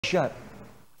shot.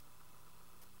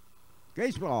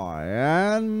 Case fly,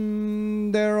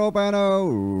 and they're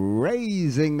open,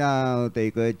 raising now.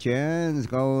 Take a chance.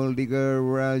 Gold Digger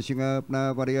rushing up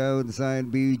now for the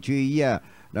outside. BG, yeah.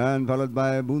 Then followed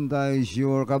by Buntay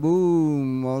Sure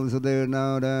Kaboom. Also there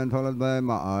now. Then followed by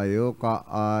Maayo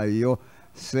Kaayo.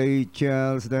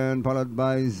 Seychelles. Then followed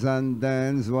by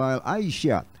Zandans. While I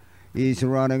Shot is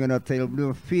running in the tail of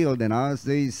the field, and as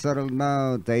they settle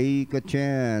now, take a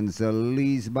chance.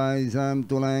 Leads by Zam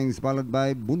Tulangs, followed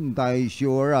by Buntay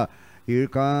Shura. Here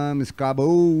comes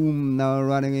Kaboom, now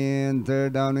running in,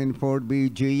 third down in fourth.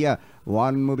 BG.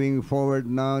 One moving forward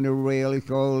now in the rail is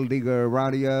Gold Digger,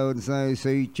 right outside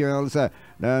Seychelles.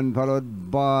 Then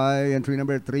followed by entry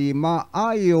number 3,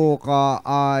 Maayo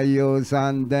Kaayo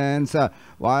Sundance.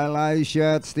 While I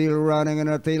Shot still running in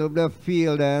the tail of the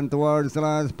field and towards the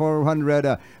last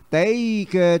 400.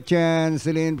 Take a chance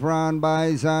in front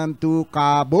by Sam to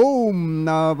Kaboom.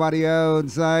 Now by the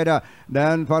outside.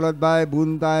 Then followed by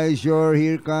Buntay Shore.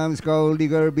 Here comes Gold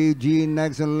Digger. BG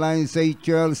next in line.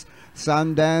 Seychelles.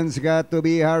 Sundance got to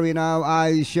be hurry now.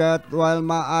 I Shot while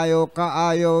Maayo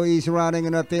Kaayo is running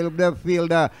in the tail of the field.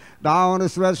 Down the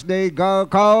stretch they go.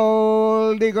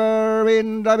 Gold Digger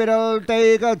in the middle.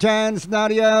 Take a chance. Now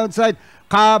the outside.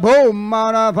 Kaboom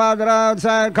on a farther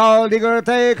outside. Gold Digger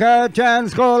take a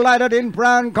chance. Collided in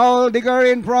front. Gold Digger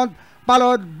in front.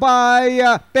 Followed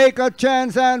by Take a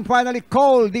Chance, and finally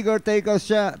Gold Digger take a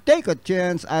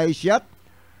chance. I Shot